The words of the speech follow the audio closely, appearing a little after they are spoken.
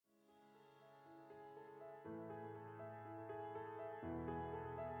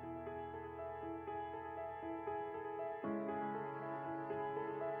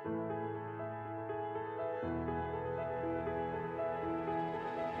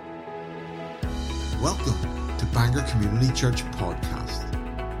Welcome to Bangor Community Church Podcast.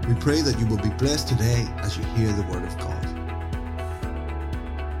 We pray that you will be blessed today as you hear the Word of God.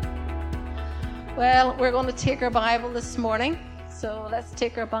 Well, we're going to take our Bible this morning. So let's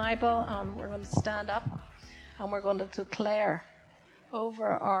take our Bible and we're going to stand up and we're going to declare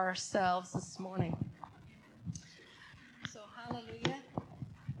over ourselves this morning. So, hallelujah.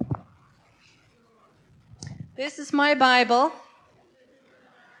 This is my Bible.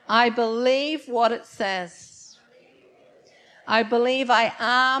 I believe what it says. I believe I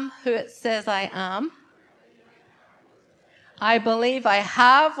am who it says I am. I believe I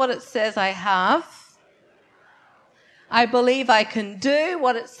have what it says I have. I believe I can do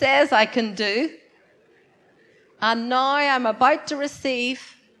what it says I can do. And now I'm about to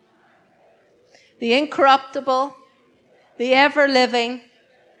receive the incorruptible, the ever-living,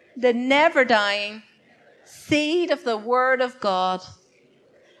 the never-dying seed of the Word of God.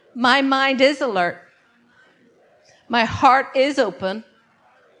 My mind is alert. My heart is open.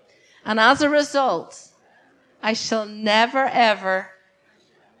 And as a result, I shall never, ever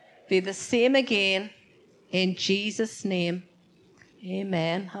be the same again. In Jesus' name,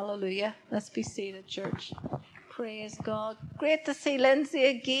 amen. Hallelujah. Let's be seated, church. Praise God. Great to see Lindsay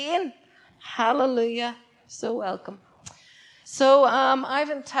again. Hallelujah. So welcome. So I've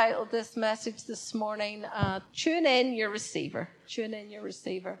entitled this message this morning, Tune in Your Receiver. Tune in your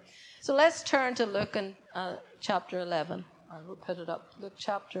receiver. So let's turn to Luke in chapter 11. I will put it up. Luke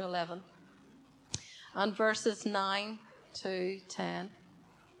chapter 11. And verses 9 to 10.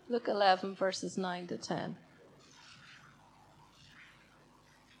 Luke 11, verses 9 to 10.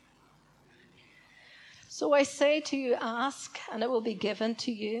 So I say to you, ask, and it will be given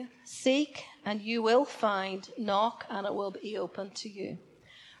to you. Seek, and you will find. Knock, and it will be opened to you.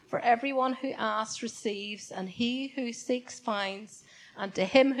 For everyone who asks receives, and he who seeks finds, and to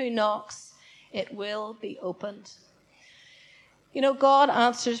him who knocks it will be opened. You know, God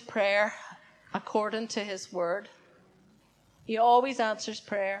answers prayer according to his word. He always answers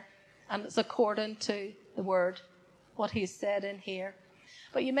prayer, and it's according to the word, what he's said in here.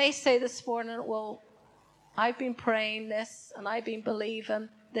 But you may say this morning, well, I've been praying this, and I've been believing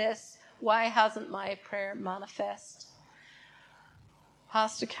this. Why hasn't my prayer manifest?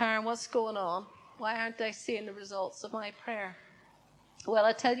 Pastor Karen, what's going on? Why aren't I seeing the results of my prayer? Well,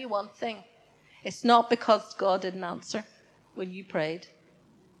 I tell you one thing. It's not because God didn't answer when you prayed.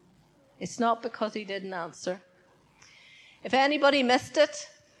 It's not because he didn't answer. If anybody missed it,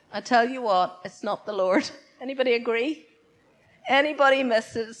 I tell you what, it's not the Lord. Anybody agree? Anybody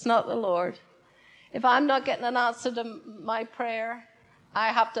missed it, it's not the Lord. If I'm not getting an answer to my prayer, I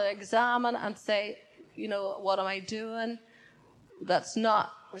have to examine and say, you know, what am I doing? That's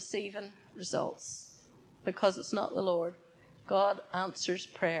not receiving results because it's not the Lord. God answers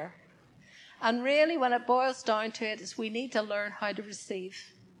prayer. And really, when it boils down to it, is we need to learn how to receive.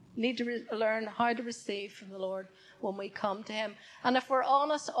 We need to learn how to receive from the Lord when we come to him. And if we're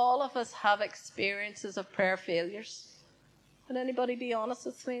honest, all of us have experiences of prayer failures. Can anybody be honest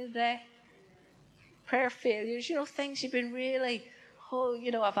with me today? Prayer failures, you know, things you've been really,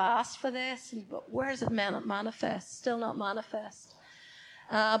 I've asked for this, but where is it manifest? Still not manifest.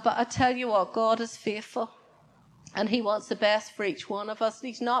 But I tell you what, God is faithful, and he wants the best for each one of us.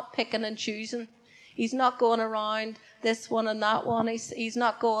 He's not picking and choosing. He's not going around this one and that one. He's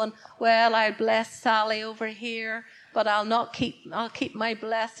not going, well, I'll bless Sally over here, but I'll keep my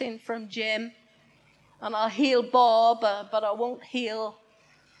blessing from Jim, and I'll heal Bob, but I won't heal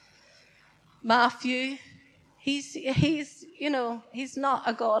Matthew. He's not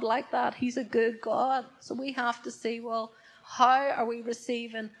a God like that. He's a good God. So we have to see, well, how are we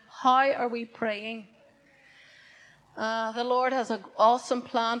receiving? How are we praying? The Lord has an awesome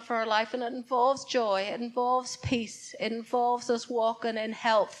plan for our life, and it involves joy. It involves peace. It involves us walking in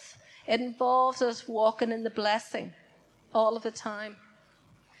health. It involves us walking in the blessing all of the time.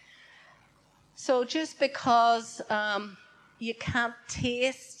 So just because you can't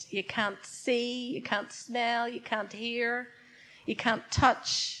taste, you can't see, you can't smell, you can't hear, you can't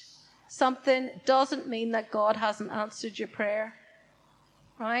touch something, doesn't mean that God hasn't answered your prayer.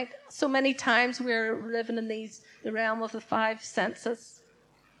 Right? So many times we're living in the realm of the five senses.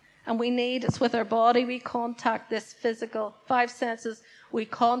 And it's with our body we contact this physical, five senses, we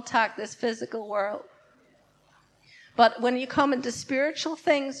contact this physical world. But when you come into spiritual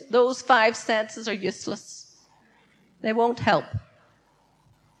things, those five senses are useless. They won't help.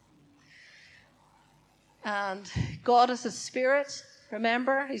 And God is a spirit.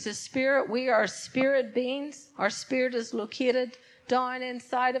 Remember, he's a spirit. We are spirit beings. Our spirit is located down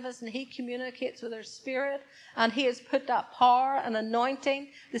inside of us and he communicates with our spirit, and he has put that power and anointing,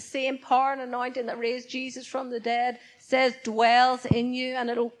 the same power and anointing that raised Jesus from the dead, says dwells in you, and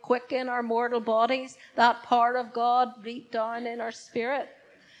it'll quicken our mortal bodies, that power of God deep down in our spirit.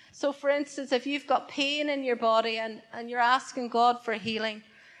 So for instance, if you've got pain in your body and you're asking God for healing,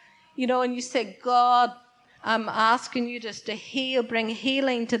 and you say, God, I'm asking you just to heal, bring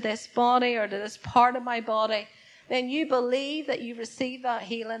healing to this body or to this part of my body, then you believe that you receive that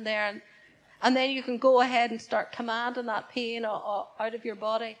healing there, and then you can go ahead and start commanding that pain out of your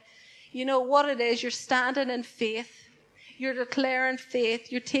body. You know what it is? You're standing in faith. You're declaring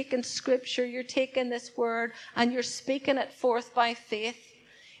faith. You're taking scripture. You're taking this word and you're speaking it forth by faith.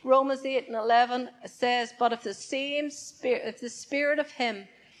 Romans 8:11 says, but if the spirit of him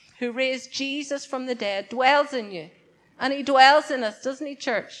who raised Jesus from the dead dwells in you, and he dwells in us, doesn't he,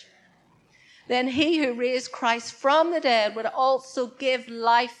 church? Then he who raised Christ from the dead would also give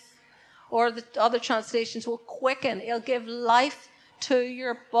life, or the other translations will quicken. He'll give life to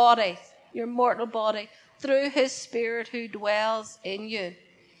your body, your mortal body, through his spirit who dwells in you.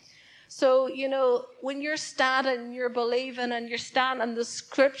 So, when you're standing, you're believing, and you're standing the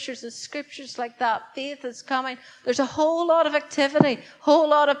scriptures and scriptures like that, faith is coming. There's a whole lot of activity, whole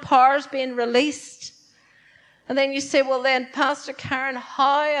lot of powers being released. And then you say, well then, Pastor Karen,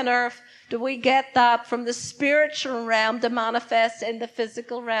 how on earth do we get that from the spiritual realm to manifest in the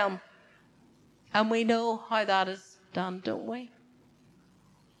physical realm? And we know how that is done, don't we?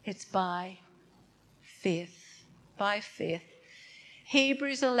 It's by faith. By faith.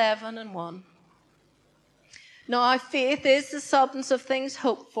 Hebrews 11:1. Now faith is the substance of things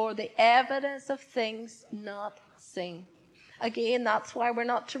hoped for, the evidence of things not seen. Again, that's why we're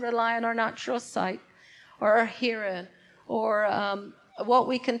not to rely on our natural sight or our hearing or what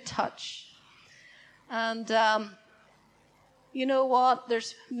we can touch. And you know what?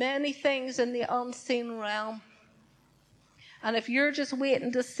 There's many things in the unseen realm. And if you're just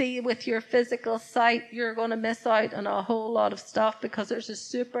waiting to see with your physical sight, you're going to miss out on a whole lot of stuff, because there's a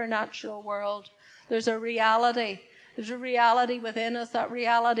supernatural world. There's a reality. There's a reality within us, that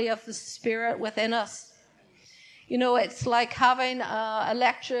reality of the Spirit within us. It's like having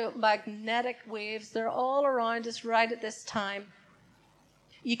electromagnetic waves. They're all around us right at this time.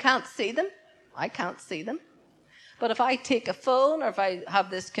 You can't see them. I can't see them. But if I take a phone, or if I have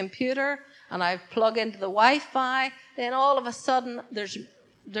this computer and I plug into the Wi-Fi, then all of a sudden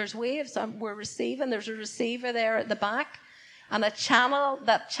there's waves we're receiving. There's a receiver there at the back, and that channel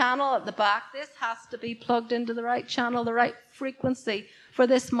at the back, this has to be plugged into the right channel, the right frequency for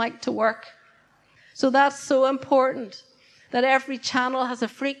this mic to work. So that's so important, that every channel has a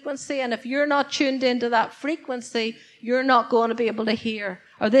frequency, and if you're not tuned into that frequency, you're not going to be able to hear,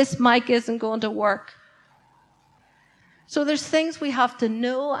 or this mic isn't going to work. So there's things we have to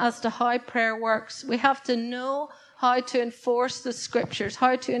know as to how prayer works. We have to know how to enforce the scriptures,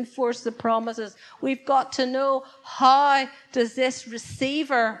 how to enforce the promises. We've got to know how does this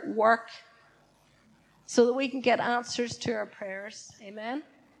receiver work, so that we can get answers to our prayers. Amen?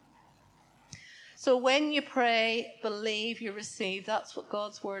 So when you pray, believe you receive. That's what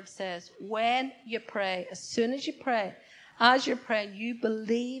God's word says. When you pray, as soon as you pray, as you're praying, you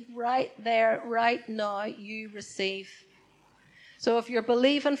believe right there, right now, you receive. So if you're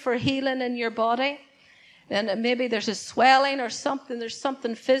believing for healing in your body, then maybe there's a swelling or something, there's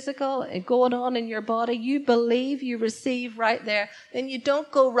something physical going on in your body, you believe, you receive right there. Then you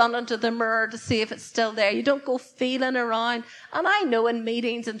don't go running to the mirror to see if it's still there. You don't go feeling around. And I know in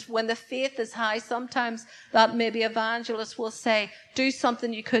meetings, and when the faith is high, sometimes that maybe evangelist will say, do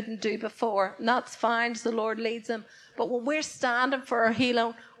something you couldn't do before. And that's fine as the Lord leads them. But when we're standing for our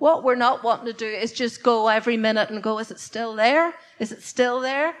healing, what we're not wanting to do is just go every minute and go, is it still there? Is it still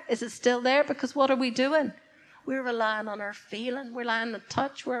there? Is it still there? Because what are we doing? We're relying on our feeling. We're relying on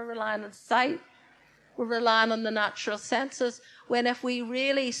touch. We're relying on sight. We're relying on the natural senses. When if we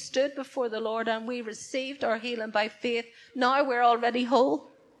really stood before the Lord and we received our healing by faith, now we're already whole.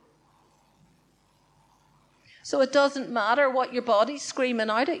 So it doesn't matter what your body's screaming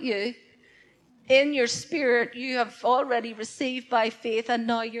out at you. In your spirit, you have already received by faith, and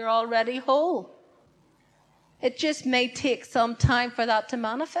now you're already whole. It just may take some time for that to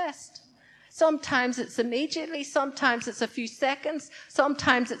manifest. Sometimes it's immediately, sometimes it's a few seconds,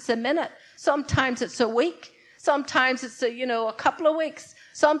 sometimes it's a minute, sometimes it's a week, sometimes it's a couple of weeks,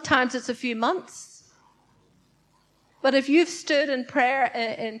 sometimes it's a few months. But if you've stood in prayer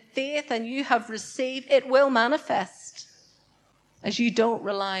in faith and you have received, it will manifest, as you don't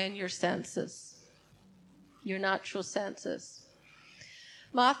rely on your senses. Your natural senses.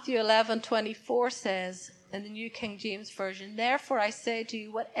 Matthew 11:24 says, in the New King James Version, therefore I say to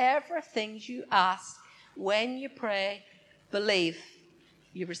you, whatever things you ask when you pray, believe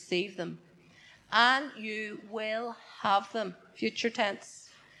you receive them, and you will have them. Future tense.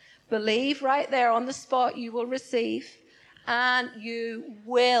 Believe right there on the spot you will receive, and you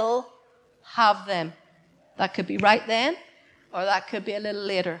will have them. That could be right then, or that could be a little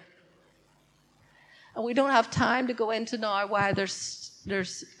later. And we don't have time to go into now why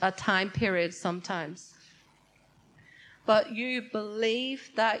there's a time period sometimes. But you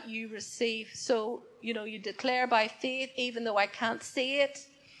believe that you receive. So, you declare by faith, even though I can't see it.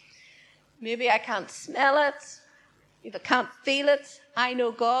 Maybe I can't smell it. If I can't feel it, I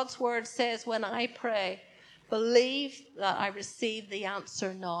know God's word says when I pray, believe that I receive the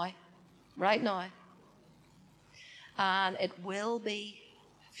answer now, right now. And it will be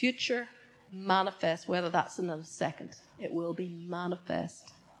future manifest, whether that's in a second. It will be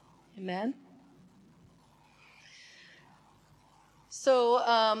manifest. Amen?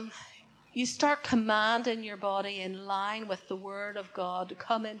 So you start commanding your body in line with the word of God to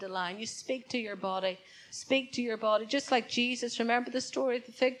come into line. You speak to your body. Speak to your body. Just like Jesus. Remember the story of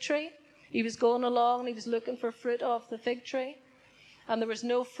the fig tree? He was going along and he was looking for fruit off the fig tree. And there was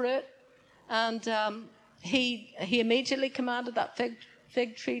no fruit. And he immediately commanded that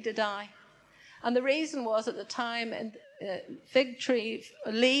fig tree to die. And the reason was at the time, fig tree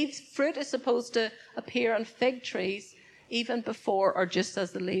leaves, fruit is supposed to appear on fig trees even before or just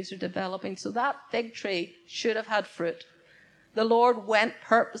as the leaves are developing. So that fig tree should have had fruit. The Lord went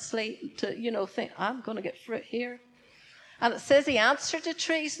purposely to, think, I'm going to get fruit here. And it says he answered the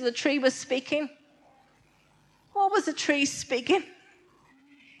tree, so the tree was speaking. What was the tree speaking?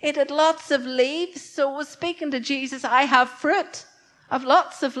 It had lots of leaves, so it was speaking to Jesus, I have fruit. I've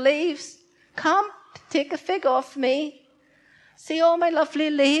lots of leaves. Come, take a fig off me. See all my lovely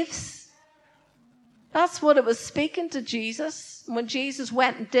leaves? That's what it was speaking to Jesus. When Jesus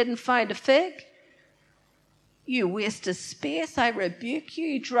went and didn't find a fig, you waste of space, I rebuke you,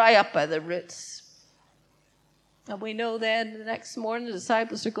 you dry up by the roots. And we know then the next morning the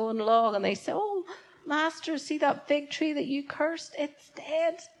disciples are going along and they say, oh, Master, see that fig tree that you cursed? It's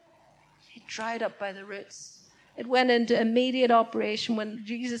dead. It dried up by the roots. It went into immediate operation when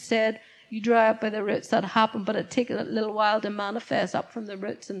Jesus said, you dry up by the roots. That happened, but it took a little while to manifest up from the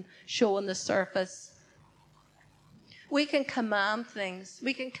roots and show on the surface. We can command things.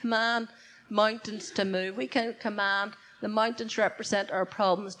 We can command mountains to move. We can command, the mountains represent our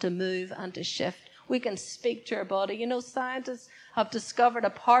problems, to move and to shift. We can speak to our body. Scientists have discovered a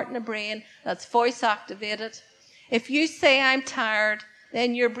part in the brain that's voice activated. If you say, I'm tired,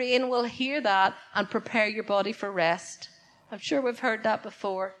 then your brain will hear that and prepare your body for rest. I'm sure we've heard that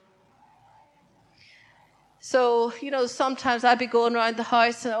before. So, sometimes I'd be going around the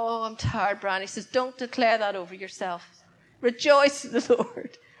house and, oh, I'm tired, Brian. He says, don't declare that over yourself. Rejoice in the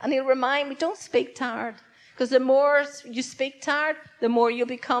Lord. And he'll remind me, don't speak tired. Because the more you speak tired, the more you'll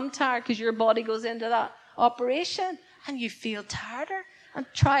become tired because your body goes into that operation and you feel tireder. And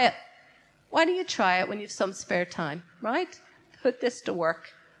try it. Why do you try it when you have some spare time, right? Put this to work.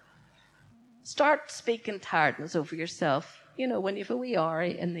 Start speaking tiredness over yourself. When you have a wee hour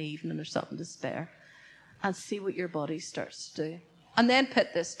in the evening or something to spare. And see what your body starts to do. And then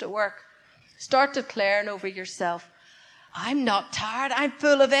put this to work. Start declaring over yourself, I'm not tired. I'm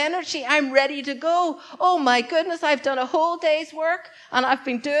full of energy. I'm ready to go. Oh my goodness, I've done a whole day's work and I've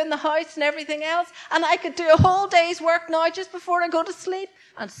been doing the house and everything else. And I could do a whole day's work now just before I go to sleep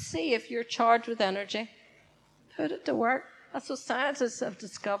and see if you're charged with energy. Put it to work. That's what scientists have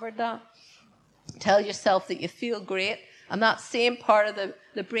discovered that. Tell yourself that you feel great. And that same part of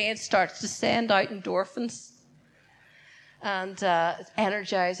the brain starts to send out endorphins and it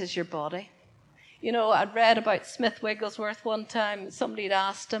energizes your body. I'd read about Smith Wigglesworth one time. Somebody had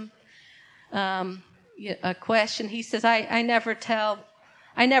asked him a question. He says, I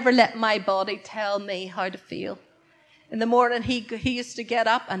never let my body tell me how to feel. In the morning, he used to get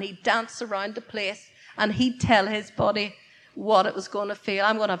up and he'd dance around the place and he'd tell his body what it was going to feel.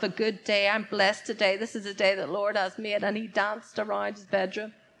 I'm going to have a good day. I'm blessed today. This is a day that the Lord has made. And he danced around his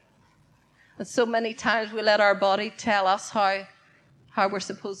bedroom. And so many times we let our body tell us how we're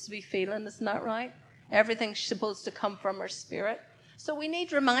supposed to be feeling. Isn't that right? Everything's supposed to come from our spirit. So we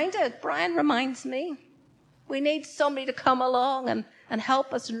need reminded. Brian reminds me. We need somebody to come along and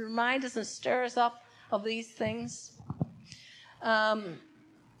help us and remind us and stir us up of these things.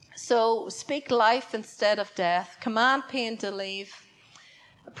 So speak life instead of death. Command pain to leave.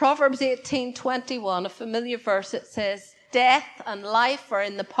 Proverbs 18:21, a familiar verse, it says, death and life are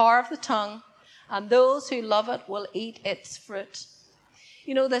in the power of the tongue, and those who love it will eat its fruit.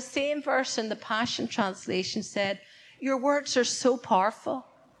 You know, the same verse in the Passion Translation said, your words are so powerful.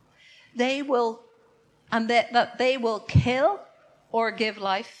 They will, and that they will kill or give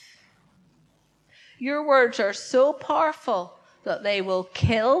life. Your words are so powerful that they will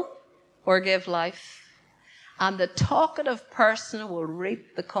kill or give life. And the talkative person will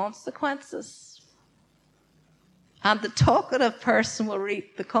reap the consequences. And the talkative person will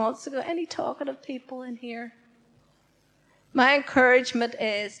reap the consequences. Any talkative people in here? My encouragement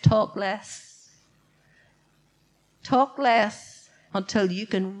is talk less. Talk less until you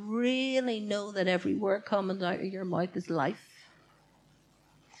can really know that every word coming out of your mouth is life.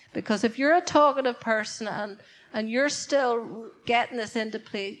 Because if you're a talkative person and you're still getting this into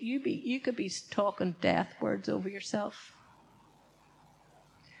play, you could be talking death words over yourself.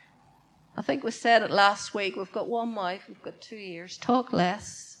 I think we said it last week. We've got one mouth, we've got 2 ears. Talk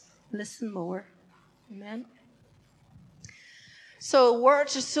less, listen more. Amen. So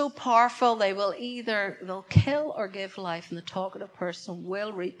words are so powerful, they'll kill or give life, and the talkative person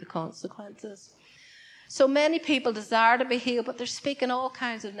will reap the consequences. So many people desire to be healed, but they're speaking all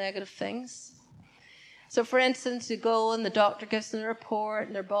kinds of negative things. So for instance, you go and the doctor gives them a report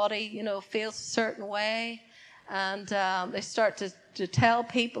and their body, feels a certain way. And they start to tell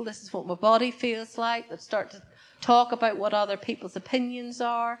people, this is what my body feels like. They start to talk about what other people's opinions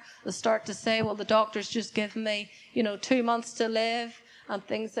are. They start to say, well, the doctor's just given me, 2 months to live and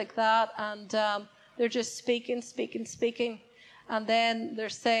things like that. And they're just speaking. And then they're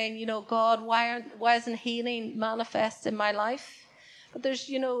saying, God, why isn't healing manifest in my life? But there's,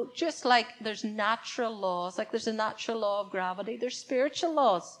 just like there's natural laws, like there's a natural law of gravity, there's spiritual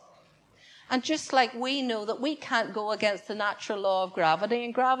laws. And just like we know that we can't go against the natural law of gravity,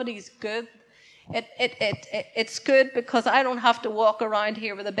 and gravity is good. It's good because I don't have to walk around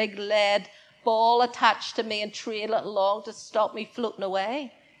here with a big lead ball attached to me and trail it along to stop me floating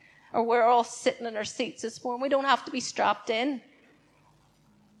away. Or we're all sitting in our seats this morning. We don't have to be strapped in.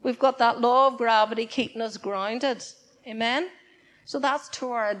 We've got that law of gravity keeping us grounded. Amen? So that's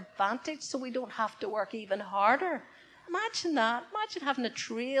to our advantage, so we don't have to work even harder. Imagine that. Imagine having to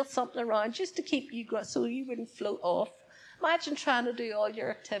trail something around just to keep you so you wouldn't float off. Imagine trying to do all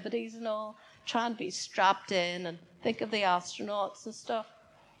your activities and all, trying to be strapped in, and think of the astronauts and stuff.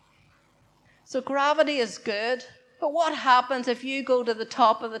 So gravity is good, but what happens if you go to the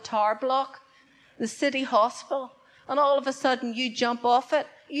top of the tower block, the city hospital, and all of a sudden you jump off it?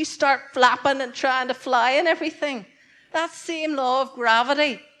 You start flapping and trying to fly and everything. That same law of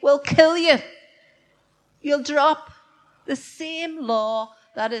gravity will kill you. You'll drop. The same law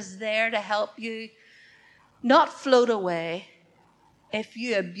that is there to help you not float away. If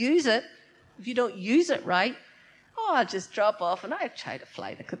you abuse it, if you don't use it right, I'll just drop off and I'll try to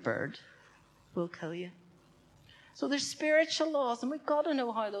fly like a bird. Will kill you. So there's spiritual laws, and we've got to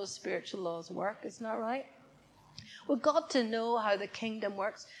know how those spiritual laws work. Isn't that right? We've got to know how the kingdom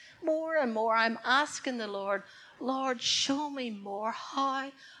works. More and more, I'm asking the Lord, Lord, show me more.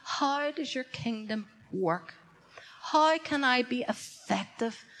 How does your kingdom work? How can I be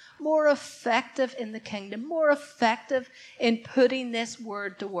effective, more effective in the kingdom, more effective in putting this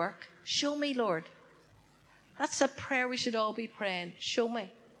word to work? Show me, Lord. That's a prayer we should all be praying. Show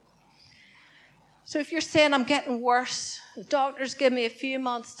me. So if you're saying, I'm getting worse, the doctors give me a few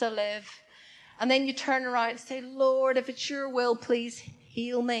months to live, and then you turn around and say, Lord, if it's your will, please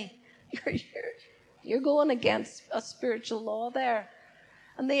heal me. You're going against a spiritual law there.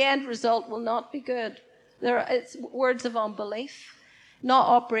 And the end result will not be good. It's words of unbelief, not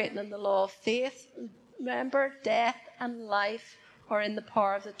operating in the law of faith. Remember, death and life are in the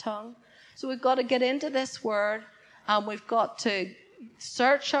power of the tongue. So we've got to get into this word, and we've got to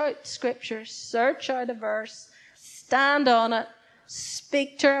search out scripture, search out a verse, stand on it,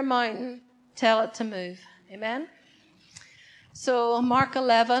 speak to a mountain, tell it to move. Amen? So Mark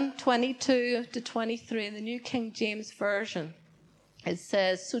 11:22-23 in the New King James Version, it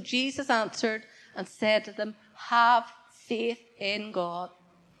says, so Jesus answered and said to them, have faith in God.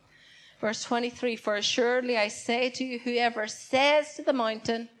 Verse 23, for assuredly I say to you, whoever says to the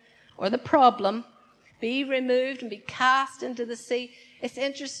mountain or the problem, be removed and be cast into the sea. It's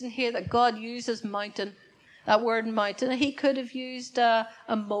interesting here that God uses mountain, that word mountain. He could have used a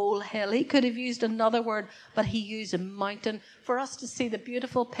molehill. He could have used another word, but he used a mountain for us to see the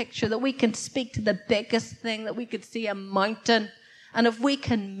beautiful picture that we can speak to the biggest thing, that we could see a mountain. And if we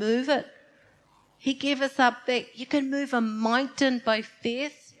can move it, he gave us that big. You can move a mountain by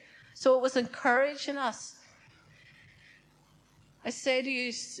faith. So it was encouraging us. I say to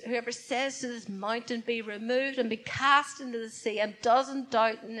you, whoever says to this mountain, be removed and be cast into the sea, and doesn't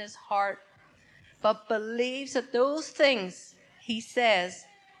doubt in his heart, but believes that those things he says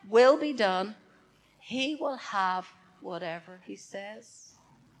will be done, he will have whatever he says.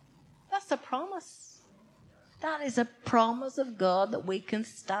 That's a promise. That is a promise of God that we can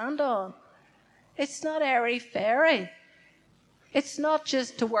stand on. It's not airy-fairy. It's not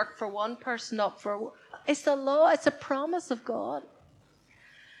just to work for one person it's the law. It's a promise of God.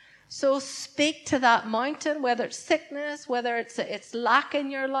 So speak to that mountain, whether it's sickness, whether it's lack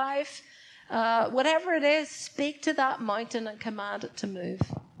in your life, whatever it is, speak to that mountain and command it to move.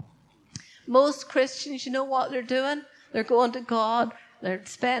 Most Christians, you know what they're doing? They're going to God, they're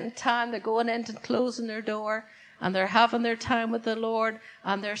spending time, they're going in and closing their door, and they're having their time with the Lord,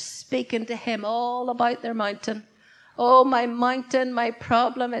 and they're speaking to him all about their mountain. Oh, my mountain, my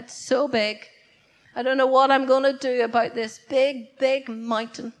problem, it's so big. I don't know what I'm going to do about this big, big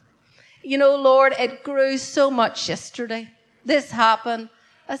mountain. You know, Lord, it grew so much yesterday. This happened.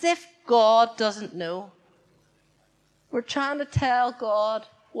 As if God doesn't know. We're trying to tell God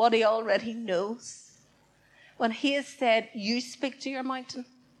what he already knows. When he has said, you speak to your mountain,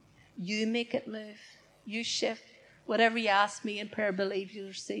 you make it move, you shift. Whatever you ask me in prayer, believe you'll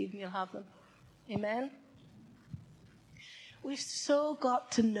receive and you'll have them. Amen? We've so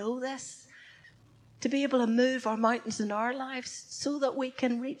got to know this, to be able to move our mountains in our lives so that we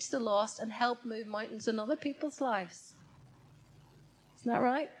can reach the lost and help move mountains in other people's lives. Isn't that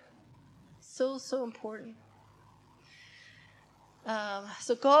right? So, so important.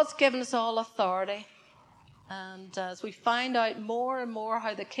 So God's given us all authority. And as we find out more and more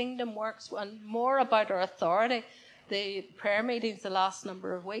how the kingdom works and more about our authority, the prayer meetings the last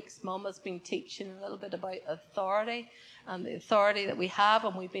number of weeks, Mum has been teaching a little bit about authority and the authority that we have,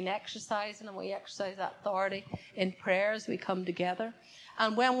 and we've been exercising, and we exercise that authority in prayer as we come together.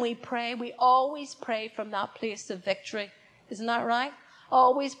 And when we pray, we always pray from that place of victory. Isn't that right?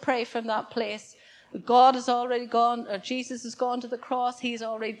 Always pray from that place. God has already gone, or Jesus has gone to the cross. He's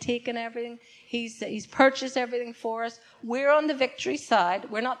already taken everything. He's purchased everything for us. We're on the victory side.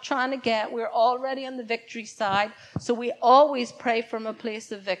 We're not trying to get. We're already on the victory side. So we always pray from a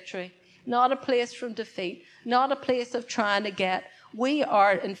place of victory, not a place from defeat, not a place of trying to get. We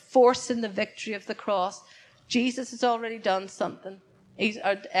are enforcing the victory of the cross. Jesus has already done something. He's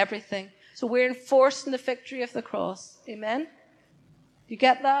everything. So we're enforcing the victory of the cross. Amen? You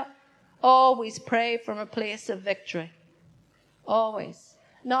get that? Always pray from a place of victory. Always.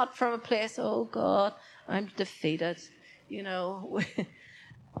 Not from a place, oh God, I'm defeated. You know,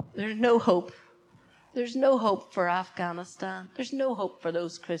 there's no hope. There's no hope for Afghanistan. There's no hope for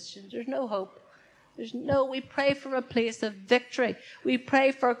those Christians. There's no hope. We pray from a place of victory. We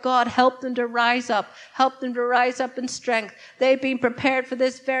pray for God, help them to rise up. Help them to rise up in strength. They've been prepared for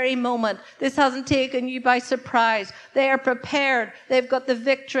this very moment. This hasn't taken you by surprise. They are prepared. They've got the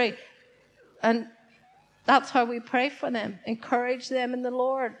victory. And that's how we pray for them. Encourage them in the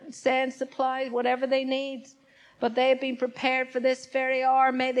Lord. Send supplies, whatever they need. But they've been prepared for this very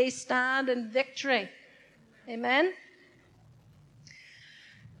hour. May they stand in victory. Amen?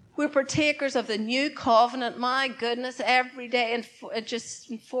 We're partakers of the new covenant. My goodness, every day. And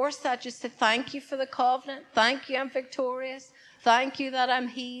just enforce that. Just to thank you for the covenant. Thank you, I'm victorious. Thank you that I'm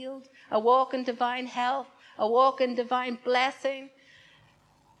healed. I walk in divine health. I walk in divine blessing.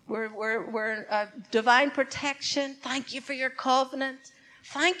 We're divine protection. Thank you for your covenant.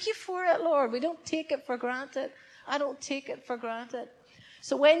 Thank you for it, Lord. We don't take it for granted. I don't take it for granted.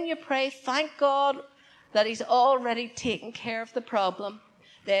 So when you pray, thank God that he's already taken care of the problem.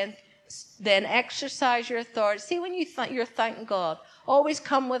 Then exercise your authority. See, when you're thanking God, always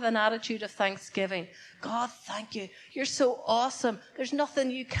come with an attitude of thanksgiving. God, thank you. You're so awesome. There's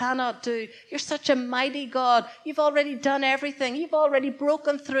nothing you cannot do. You're such a mighty God. You've already done everything. You've already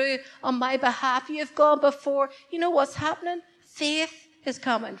broken through on my behalf. You've gone before. You know what's happening? Faith is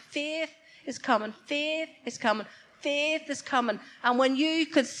coming. Faith is coming. Faith is coming. Faith is coming. And when you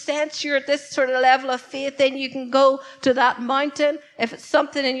could sense you're at this sort of level of faith, then you can go to that mountain. If it's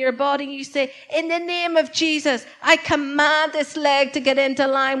something in your body, you say, in the name of Jesus, I command this leg to get into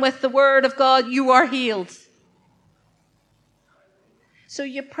line with the word of God. You are healed. So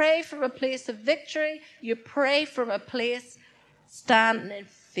you pray from a place of victory. You pray from a place standing in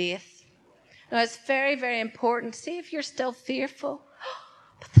faith. Now it's very, very important. See if you're still fearful.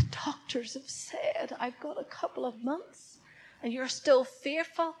 But the doctors have said, I've got a couple of months, and you're still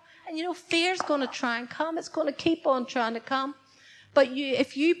fearful. And you know, fear's going to try and come. It's going to keep on trying to come. But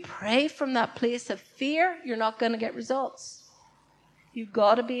if you pray from that place of fear, you're not going to get results. You've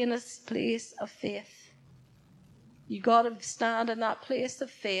got to be in a place of faith. You've got to stand in that place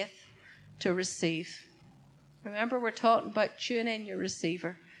of faith to receive. Remember, we're talking about tune in your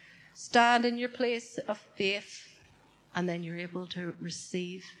receiver. Stand in your place of faith. and then you're able to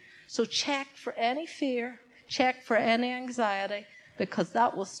receive. So check for any fear, check for any anxiety, because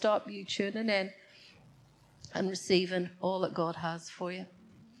that will stop you tuning in and receiving all that God has for you.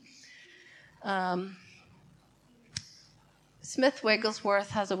 Smith Wigglesworth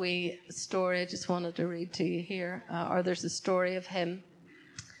has a wee story I just wanted to read to you here, or there's a story of him,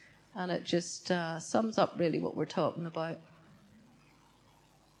 and it just sums up really what we're talking about.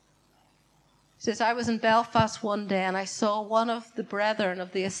 He says, I was in Belfast one day and I saw one of the brethren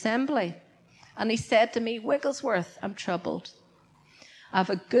of the assembly, and he said to me, Wigglesworth, I'm troubled. I have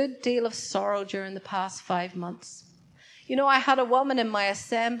a good deal of sorrow during the past 5 months. You know, I had a woman in my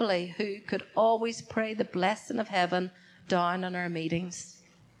assembly who could always pray the blessing of heaven down on our meetings.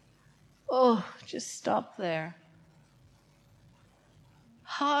 Oh, just stop there.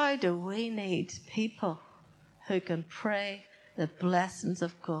 How do we need people who can pray the blessings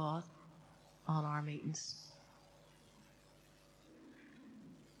of God on our meetings?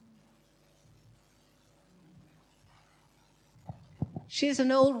 She's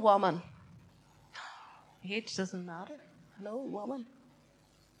an old woman. Age doesn't matter. An old woman.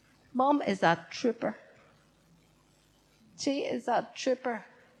 Mom is a trooper. She is a trooper.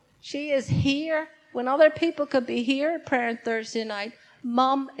 She is here when other people could be here praying Thursday night.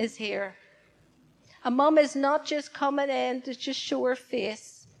 Mom is here. And Mom is not just coming in to just show her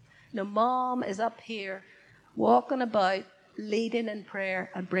face. No, Mom is up here walking about, leading in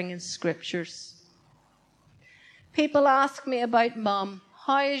prayer and bringing scriptures. People ask me about Mum.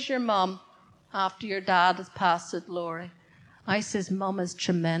 How is your mum after your dad has passed to glory? I says, Mum is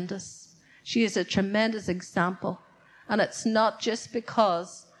tremendous. She is a tremendous example. And it's not just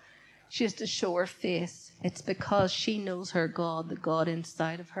because she has to show her face. It's because she knows her God, the God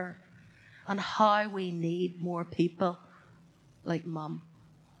inside of her. And how we need more people like Mum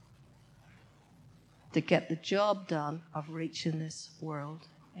to get the job done of reaching this world.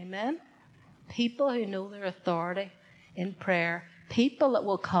 Amen? People who know their authority in prayer. People that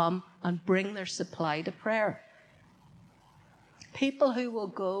will come and bring their supply to prayer. People who will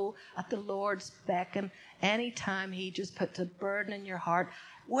go at the Lord's beckon anytime He just puts a burden in your heart.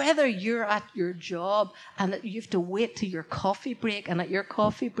 Whether you're at your job and you have to wait till your coffee break, and at your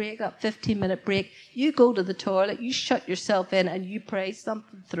coffee break, that 15-minute break, you go to the toilet, you shut yourself in and you pray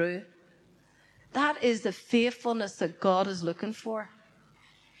something through. That is the faithfulness that God is looking for.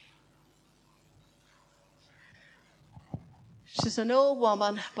 She's an old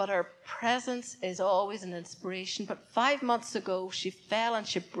woman, but her presence is always an inspiration. But 5 months ago, she fell and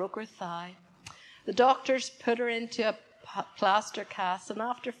she broke her thigh. The doctors put her into a plaster cast, and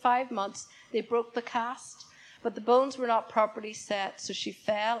after 5 months, they broke the cast. But the bones were not properly set, so she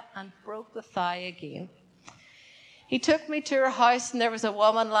fell and broke the thigh again. He took me to her house, and there was a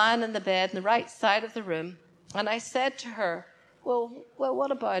woman lying in the bed on the right side of the room. And I said to her, well,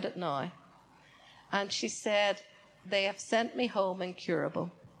 what about it now? And she said, they have sent me home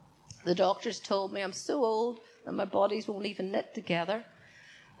incurable. The doctors told me I'm so old that my bodies won't even knit together.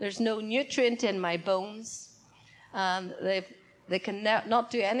 There's no nutrient in my bones, and they can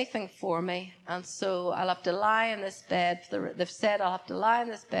not do anything for me, and so I'll have to lie in this bed. They've said I'll have to lie in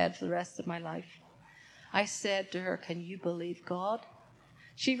this bed for the rest of my life. I said to her, can you believe God?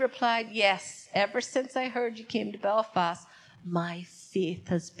 She replied, yes, ever since I heard you came to Belfast, my faith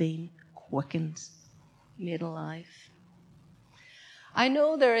has been quickened. Made alive. I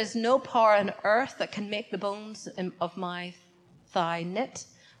know there is no power on earth that can make the bones of my thigh knit,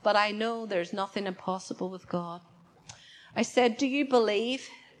 but I know there's nothing impossible with God. I said, do you believe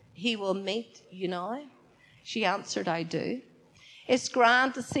He will meet you now? She answered, I do. It's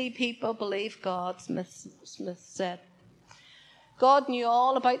grand to see people believe God, Smith said. God knew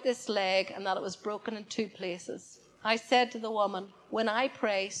all about this leg and that it was broken in 2 places. I said to the woman, when I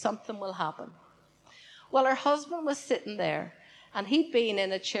pray, something will happen. Well, her husband was sitting there, and he'd been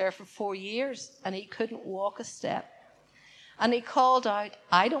in a chair for 4 years, and he couldn't walk a step. And he called out,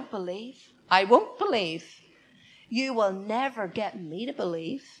 I don't believe. I won't believe. You will never get me to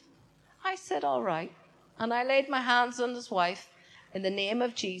believe. I said, all right. And I laid my hands on his wife in the name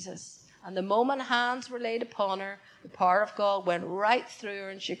of Jesus. And the moment hands were laid upon her, the power of God went right through her,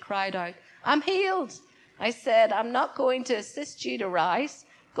 and she cried out, I'm healed. I said, I'm not going to assist you to rise.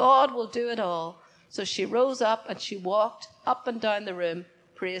 God will do it all. So she rose up and she walked up and down the room,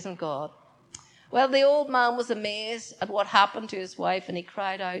 praising God. Well, the old man was amazed at what happened to his wife, and he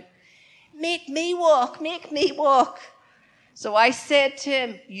cried out, make me walk, make me walk. So I said to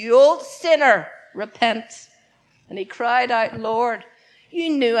him, you old sinner, repent. And he cried out, Lord,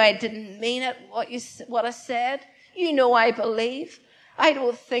 you knew I didn't mean it, what I said. You know I believe. I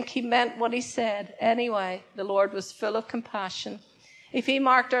don't think he meant what he said. Anyway, the Lord was full of compassion. If he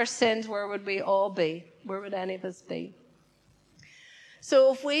marked our sins, where would we all be? Where would any of us be?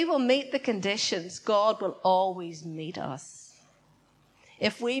 So if we will meet the conditions, God will always meet us.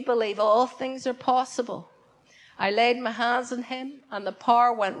 If we believe all things are possible, I laid my hands on him, and the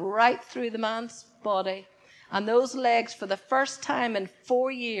power went right through the man's body. And those legs, for the first time in 4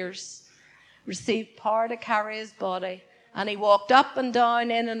 years, received power to carry his body. And he walked up and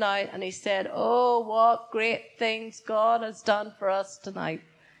down, in and out, and he said, oh, what great things God has done for us tonight.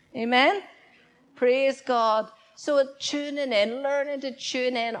 Amen? Praise God. So tuning in, learning to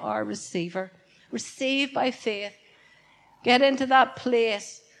tune in our receiver. Receive by faith. Get into that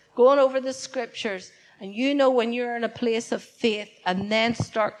place, going over the scriptures. And you know when you're in a place of faith, and then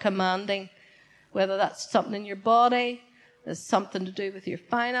start commanding, whether that's something in your body, there's something to do with your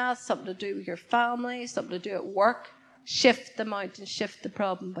finance, something to do with your family, something to do at work. Shift the mountain, shift the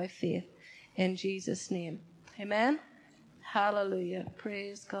problem by faith in Jesus' name. Amen? Hallelujah.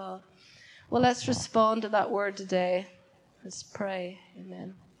 Praise God. Well, let's respond to that word today. Let's pray.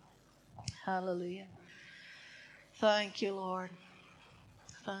 Amen. Hallelujah. Thank you, Lord.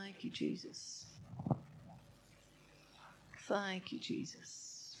 Thank you, Jesus. Thank you,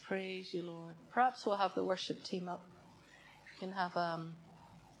 Jesus. Praise you, Lord. Perhaps we'll have the worship team up. You can have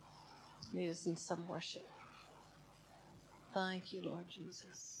lead us in some worship. Thank you, Lord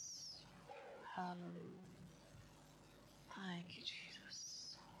Jesus. Hallelujah. Thank you,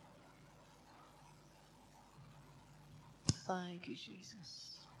 Jesus. Thank you,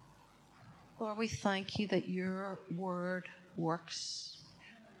 Jesus. Lord, we thank you that your word works.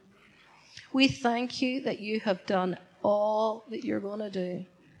 We thank you that you have done all that you're going to do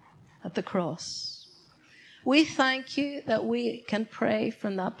at the cross. We thank you that we can pray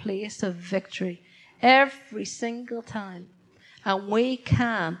from that place of victory every single time. And we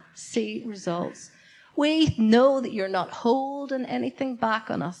can see results. We know that you're not holding anything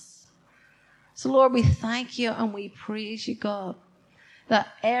back on us. So, Lord, we thank you and we praise you, God, that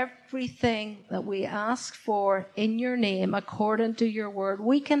everything that we ask for in your name, according to your word,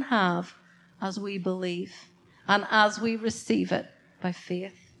 we can have as we believe and as we receive it by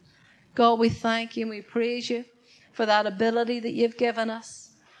faith. God, we thank you and we praise you for that ability that you've given us.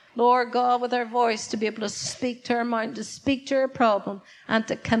 Lord God, with our voice to be able to speak to our mountain, to speak to our problem, and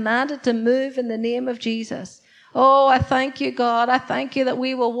to command it to move in the name of Jesus. Oh, I thank you, God. I thank you that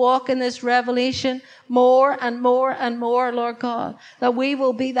we will walk in this revelation more and more and more, Lord God. That we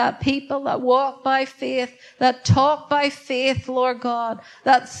will be that people that walk by faith, that talk by faith, Lord God,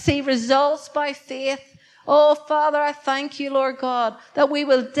 that see results by faith. Oh, Father, I thank you, Lord God, that we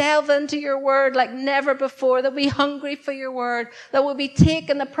will delve into your word like never before, that we're hungry for your word, that we'll be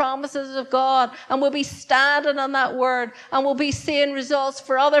taking the promises of God and we'll be standing on that word and we'll be seeing results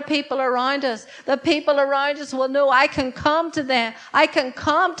for other people around us. The people around us will know I can come to them. I can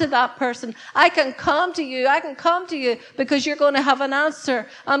come to that person. I can come to you. I can come to you because you're going to have an answer.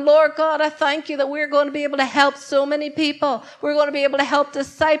 And Lord God, I thank you that we're going to be able to help so many people. We're going to be able to help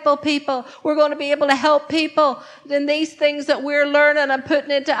disciple people. We're going to be able to help people in these things that we're learning and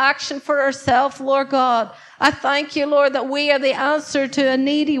putting into action for ourselves, Lord God. I thank you, Lord, that we are the answer to a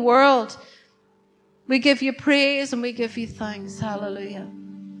needy world. We give you praise and we give you thanks. Hallelujah.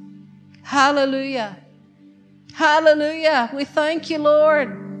 Hallelujah. Hallelujah. We thank you,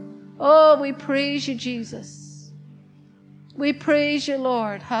 Lord. Oh, we praise you, Jesus. We praise you,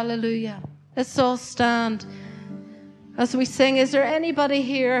 Lord. Hallelujah. Let's all stand as we sing. Is there anybody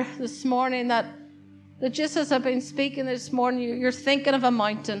here this morning that just as I've been speaking this morning, you're thinking of a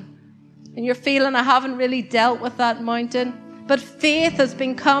mountain and you're feeling I haven't really dealt with that mountain, but faith has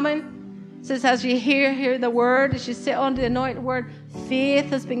been coming. It says as you hear the word, as you sit on the anointed word, faith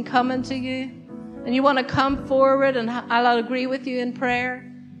has been coming to you and you want to come forward and I'll agree with you in prayer.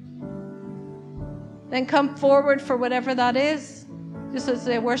 Then come forward for whatever that is, just as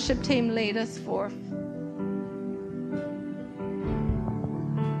the worship team lead us forth.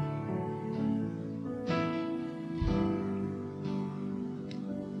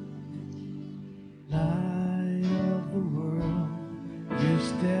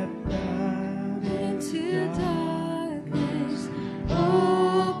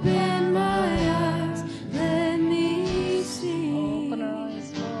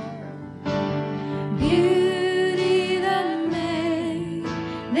 Beauty that made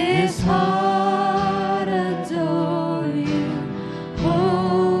this heart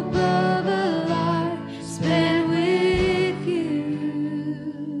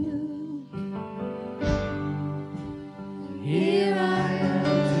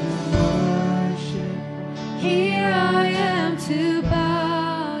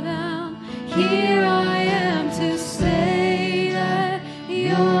Here I am to say that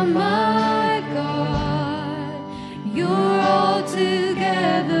you're my God. You're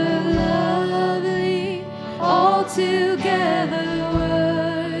altogether lovely, altogether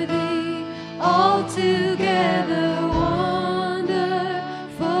worthy, altogether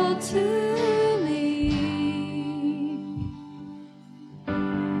wonderful to me.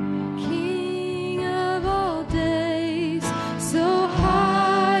 King of all days, so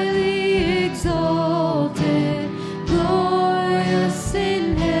highly exalted, glorious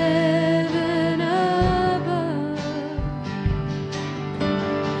in heaven above.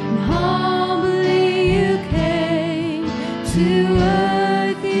 And humbly you came to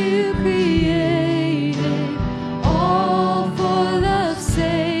earth, you created, all for love's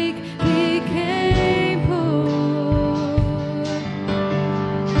sake became poor.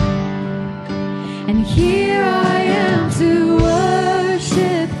 And here I am to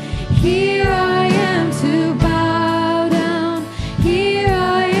worship, here I am to bow down, here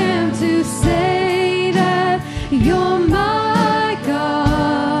I am to say that you're my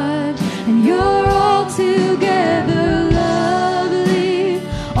God, and you're altogether lovely,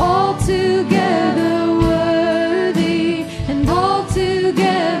 altogether worthy, and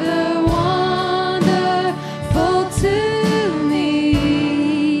altogether wonderful to me.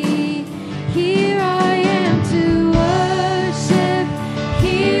 Here I am to worship,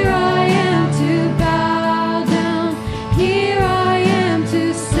 here I am to bow down, here I am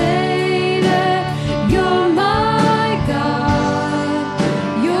to say that you're my God.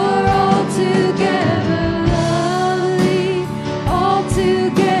 You're altogether lovely,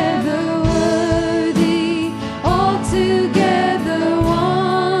 altogether worthy, altogether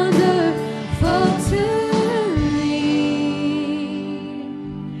wonderful to me.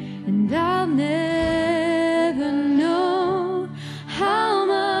 And I'll never know how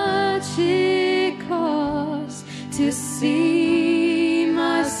much it costs to see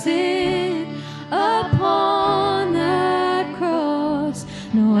my sin upon that cross.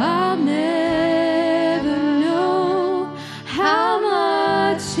 No, I'll never know how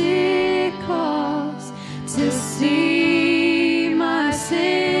much it costs to see my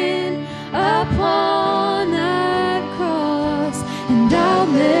sin upon that cross. And I'll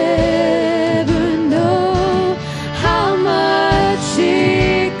never know how much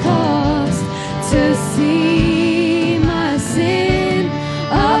it costs to see my sin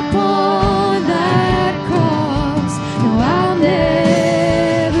upon that cross. No, I'll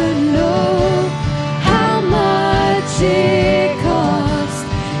never know how much it costs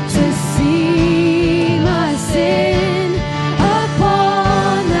to see my sin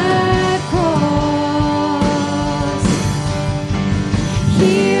upon that cross.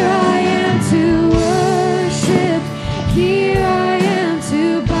 Here I am to worship, here I am to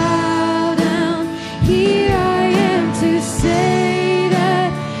bow down, here I am to say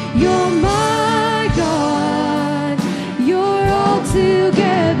that you're my God. You're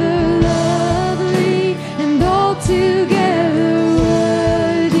altogether lovely, and altogether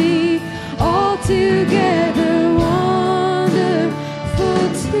worthy, altogether wonderful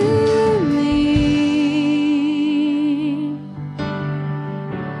to me.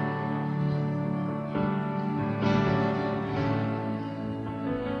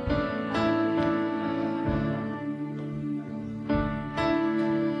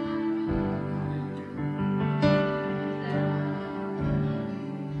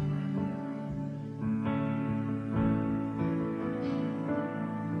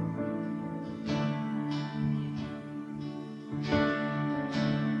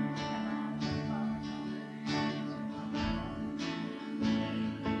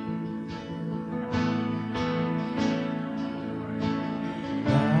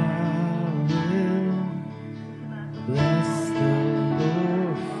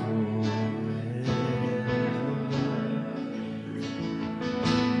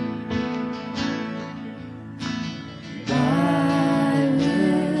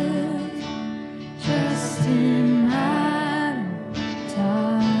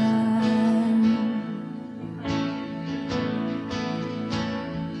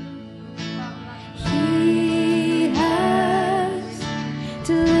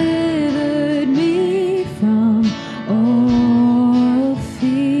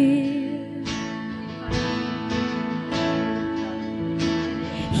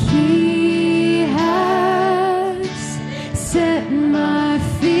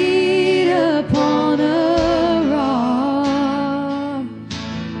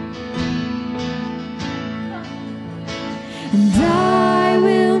 and I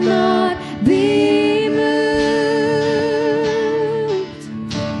will not be moved.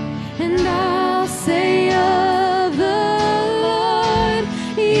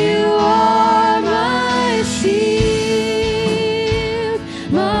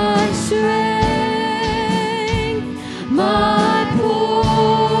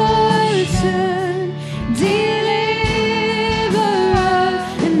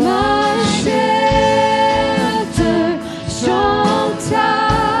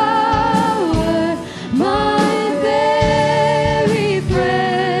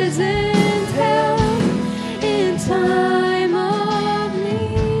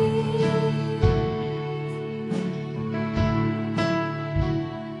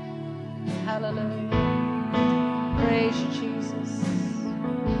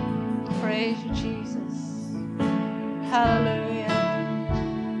 praise you, Jesus. Hallelujah.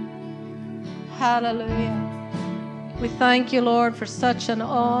 Hallelujah. We thank you, Lord, for such an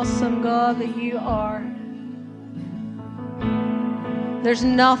awesome God that you are. There's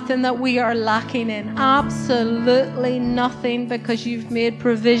nothing that we are lacking in. Absolutely nothing, because you've made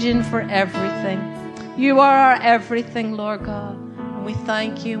provision for everything. You are our everything, Lord God. And we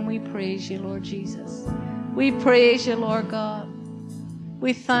thank you and we praise you, Lord Jesus. We praise you, Lord God.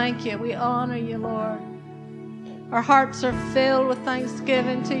 We thank you. We honor you, Lord. Our hearts are filled with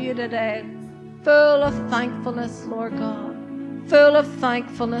thanksgiving to you today. Full of thankfulness, Lord God. Full of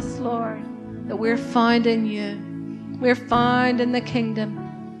thankfulness, Lord, that we're found in you. We're found in the kingdom.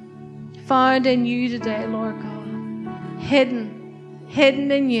 Found in you today, Lord God.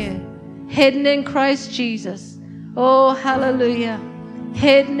 Hidden in you. Hidden in Christ Jesus. Oh, hallelujah.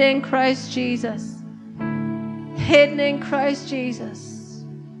 Hidden in Christ Jesus. Hidden in Christ Jesus.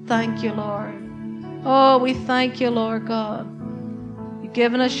 Thank you, Lord. Oh, we thank you, Lord God. You've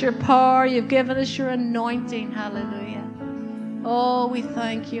given us your power. You've given us your anointing. Hallelujah. Oh, we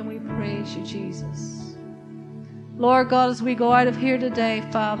thank you and we praise you, Jesus. Lord God, as we go out of here today,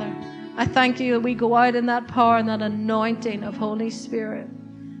 Father, I thank you that we go out in that power and that anointing of Holy Spirit.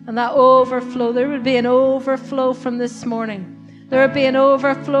 And that overflow, there would be an overflow from this morning. There would be an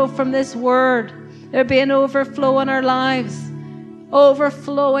overflow from this word. There would be an overflow in our lives.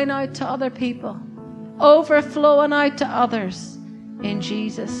 Overflowing out to other people. Overflowing out to others. In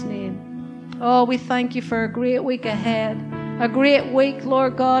Jesus' name. Oh, we thank you for a great week ahead. A great week,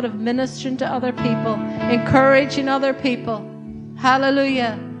 Lord God, of ministering to other people. Encouraging other people.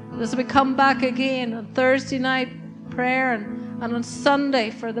 Hallelujah. As we come back again on Thursday night prayer and on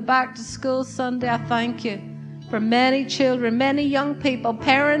Sunday for the back to school Sunday, I thank you for many children, many young people,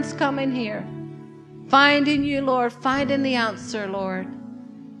 parents coming here, finding you, Lord, finding the answer, Lord.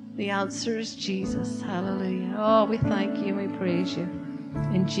 The answer is Jesus. Hallelujah. Oh, we thank you and we praise you.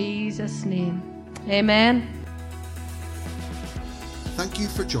 In Jesus' name. Amen. Thank you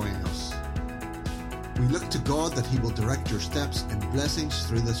for joining us. We look to God that He will direct your steps in blessings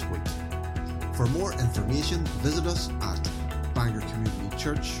through this week. For more information, visit us at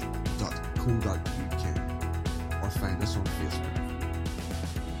bangorcommunitychurch.co.uk or find us on Facebook.